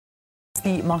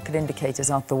the market indicators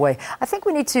out the way, I think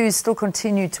we need to still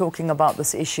continue talking about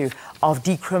this issue of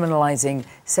decriminalising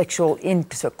sexual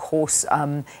intercourse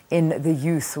in the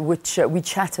youth, which we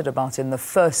chatted about in the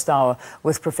first hour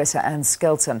with Professor Anne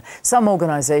Skelton. Some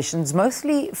organisations,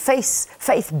 mostly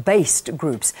faith-based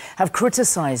groups, have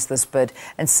criticised this bid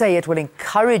and say it will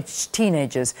encourage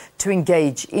teenagers to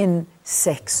engage in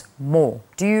sex more.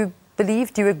 Do you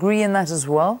agree in that as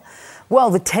well? Well,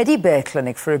 the Teddy Bear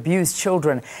Clinic for Abused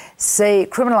Children say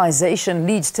criminalisation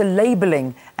leads to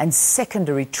labelling and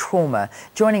secondary trauma.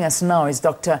 Joining us now is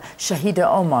Dr Shaheda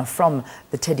Omar from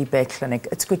the Teddy Bear Clinic.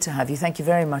 It's good to have you. Thank you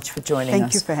very much for joining us.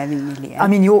 Thank you for having me, Leanne. I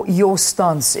mean, your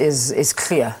stance is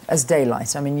clear as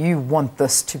daylight. I mean, you want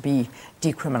this to be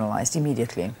decriminalised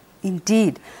immediately.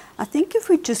 Indeed. I think if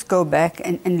we just go back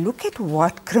and look at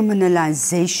what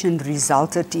criminalisation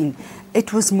resulted in,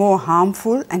 it was more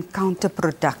harmful and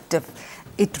counterproductive.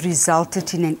 It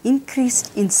resulted in an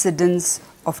increased incidence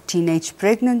of teenage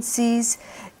pregnancies.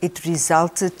 It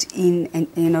resulted in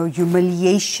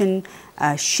humiliation,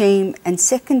 shame, and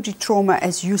secondary trauma,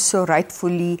 as you so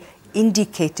rightfully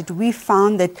indicated. We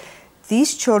found that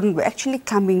these children were actually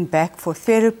coming back for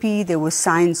therapy. There were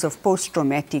signs of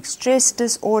post-traumatic stress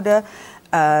disorder,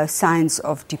 signs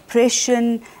of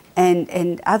depression,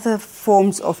 and other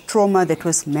forms of trauma that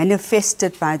was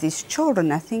manifested by these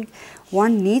children. I think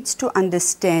one needs to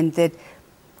understand that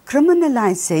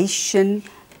criminalisation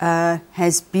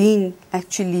has been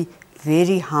actually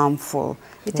very harmful.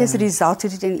 It has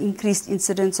resulted in an increased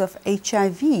incidence of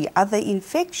HIV, other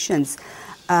infections,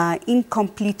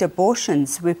 incomplete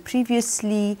abortions, where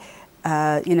previously,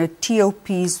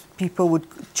 TOPs,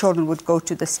 children would go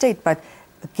to the state, but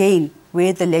again,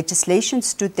 where the legislation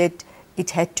stood that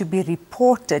it had to be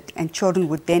reported, and children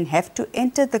would then have to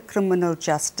enter the criminal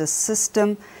justice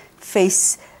system,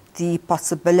 face the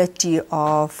possibility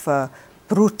of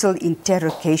brutal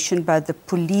interrogation by the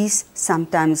police,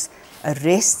 sometimes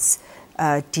arrests,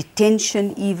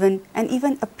 detention even, and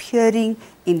even appearing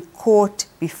in court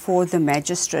before the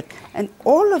magistrate. And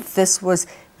all of this was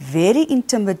very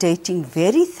intimidating,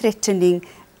 very threatening,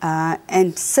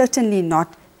 and certainly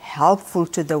not helpful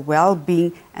to the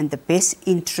well-being and the best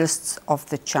interests of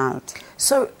the child.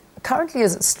 So currently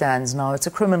as it stands now, it's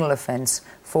a criminal offence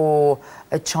for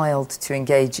a child to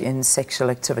engage in sexual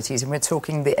activities, and we're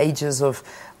talking the ages of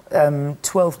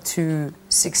 12 to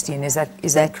 16, is that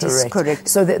correct? That is correct.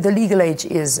 So the legal age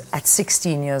is at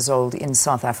 16 years old in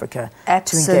South Africa.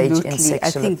 Absolutely. To engage in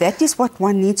sexual... I think that is what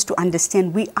one needs to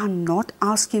understand. We are not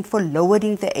asking for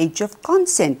lowering the age of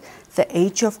consent. The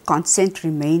age of consent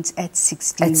remains at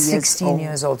 16 years old. At 16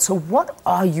 years old. So what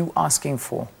are you asking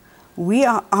for? We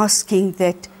are asking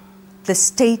that the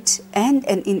state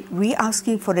we're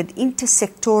asking for an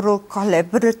intersectoral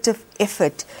collaborative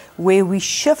effort where we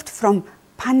shift from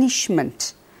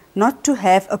punishment, not to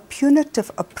have a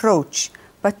punitive approach,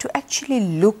 but to actually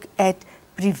look at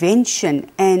prevention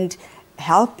and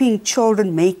helping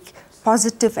children make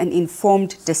positive and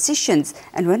informed decisions.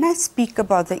 And when I speak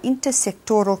about the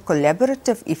intersectoral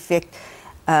collaborative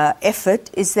effort,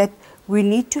 is that we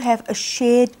need to have a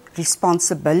shared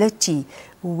responsibility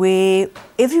where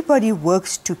everybody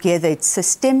works together. It's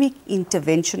systemic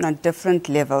intervention on different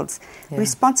levels. Yeah.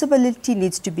 Responsibility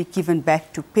needs to be given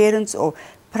back to parents or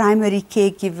primary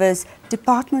caregivers,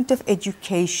 Department of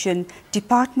Education,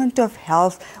 Department of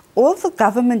Health, all the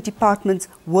government departments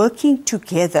working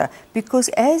together, because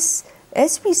as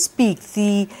we speak,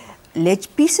 the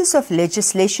pieces of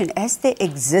legislation as they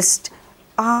exist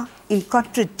are in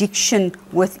contradiction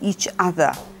with each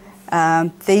other.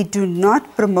 They do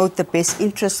not promote the best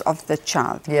interests of the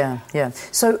child. Yeah.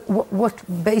 So what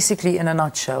basically, in a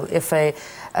nutshell, if a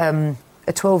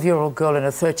 12-year-old girl and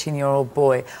a 13-year-old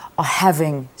boy are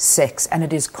having sex and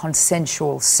it is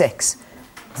consensual sex,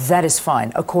 that is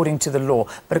fine, according to the law.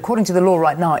 But according to the law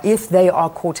right now, if they are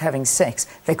caught having sex,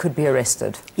 they could be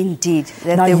arrested. Indeed.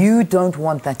 Now, you don't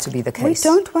want that to be the case. We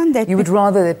don't want that. You would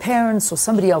rather their parents or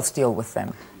somebody else deal with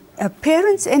them.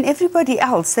 Parents and everybody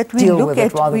else that we look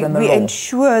at, we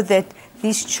ensure that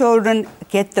these children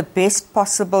get the best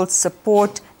possible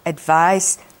support,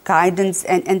 advice, guidance,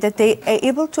 and that they are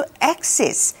able to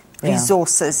access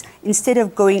resources instead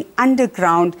of going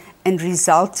underground and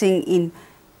resulting in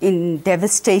in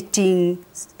devastating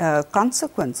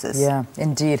consequences. Yeah,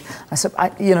 indeed.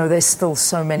 There's still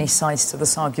so many sides to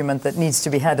this argument that needs to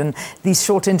be had, and these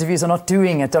short interviews are not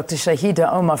doing it. Dr.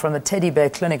 Shaheda Omar from the Teddy Bear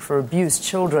Clinic for Abused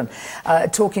Children,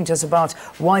 talking to us about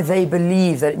why they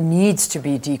believe that it needs to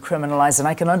be decriminalised, and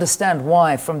I can understand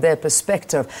why from their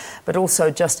perspective, but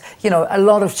also just, a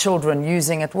lot of children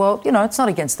using it. Well, it's not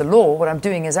against the law. What I'm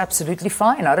doing is absolutely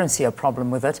fine. I don't see a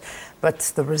problem with it, but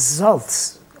the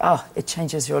results, it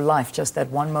changes your life. Just that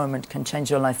one moment can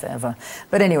change your life forever.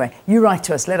 But anyway, you write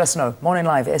to us. Let us know. Morning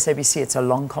Live, SABC. It's a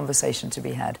long conversation to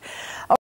be had.